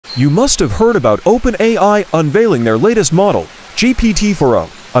You must have heard about OpenAI unveiling their latest model,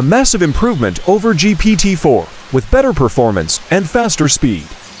 GPT-4o, a massive improvement over GPT-4, with better performance and faster speed.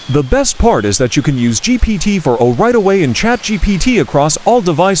 The best part is that you can use GPT-4o right away in ChatGPT across all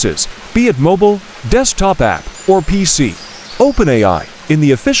devices, be it mobile, desktop app, or PC. OpenAI, in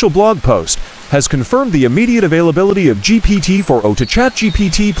the official blog post, has confirmed the immediate availability of GPT-4o to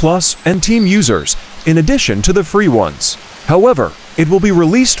ChatGPT Plus and Team users, in addition to the free ones. However, it will be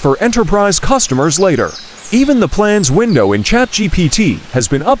released for enterprise customers later. Even the plans window in ChatGPT has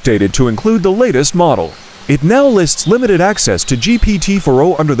been updated to include the latest model. It now lists limited access to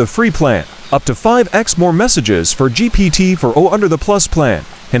GPT-4o under the free plan, up to 5x more messages for GPT-4o under the Plus plan,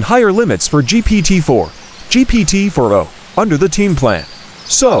 and higher limits for GPT-4o under the Team plan.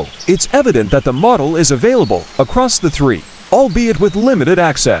 So, it's evident that the model is available across the three, albeit with limited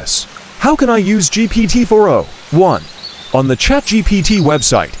access. How can I use GPT-4o? 1. On the ChatGPT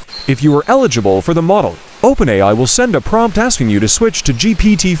website, if you are eligible for the model, OpenAI will send a prompt asking you to switch to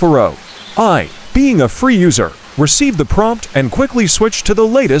GPT-4o. Being a free user, receive the prompt and quickly switch to the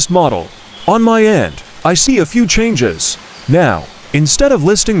latest model. On my end, I see a few changes. Now, instead of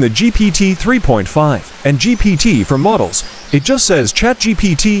listing the GPT 3.5 and GPT for models, it just says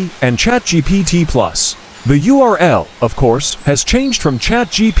ChatGPT and ChatGPT Plus. The URL, of course, has changed from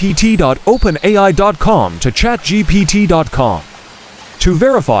chatgpt.openai.com to chatgpt.com. To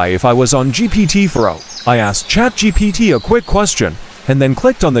verify if I was on GPT-4o, I asked ChatGPT a quick question and then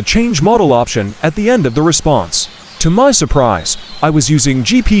clicked on the Change Model option at the end of the response. To my surprise, I was using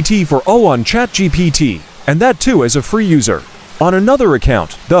GPT-4o on ChatGPT, and that too as a free user. On another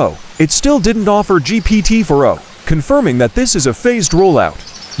account, though, it still didn't offer GPT-4o, confirming that this is a phased rollout.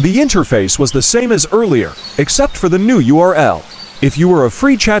 The interface was the same as earlier, except for the new URL. If you were a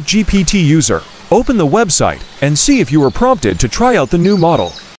free ChatGPT user, open the website and see if you were prompted to try out the new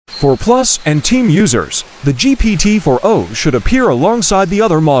model. For Plus and Team users, the GPT-4o should appear alongside the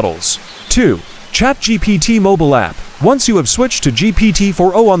other models. 2. ChatGPT mobile app. Once you have switched to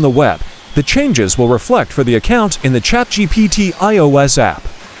GPT-4o on the web, the changes will reflect for the account in the ChatGPT iOS app.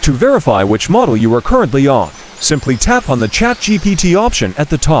 To verify which model you are currently on, simply tap on the ChatGPT option at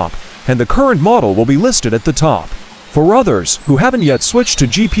the top, and the current model will be listed at the top. For others who haven't yet switched to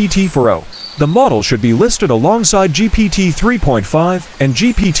GPT-4o, the model should be listed alongside GPT 3.5 and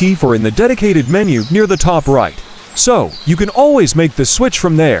GPT-4 in the dedicated menu near the top right. So, you can always make the switch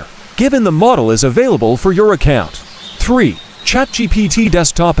from there, given the model is available for your account. 3. ChatGPT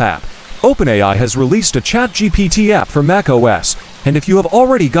desktop app. OpenAI has released a ChatGPT app for macOS, and if you have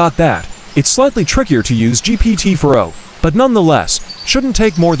already got that, it's slightly trickier to use GPT-4o, but nonetheless, shouldn't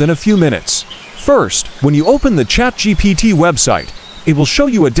take more than a few minutes. First, when you open the ChatGPT website, it will show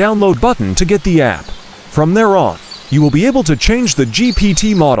you a download button to get the app. From there on, you will be able to change the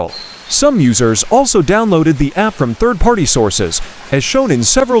GPT model. Some users also downloaded the app from third-party sources, as shown in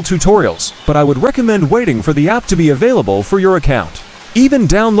several tutorials, but I would recommend waiting for the app to be available for your account. Even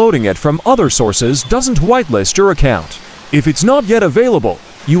downloading it from other sources doesn't whitelist your account. If it's not yet available,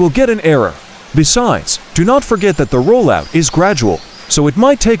 you will get an error. Besides, do not forget that the rollout is gradual, so it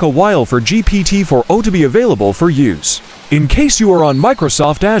might take a while for GPT-4o to be available for use. In case you are on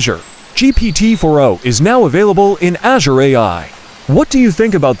Microsoft Azure, GPT-4o is now available in Azure AI. What do you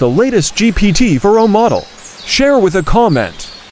think about the latest GPT-4o model? Share with a comment.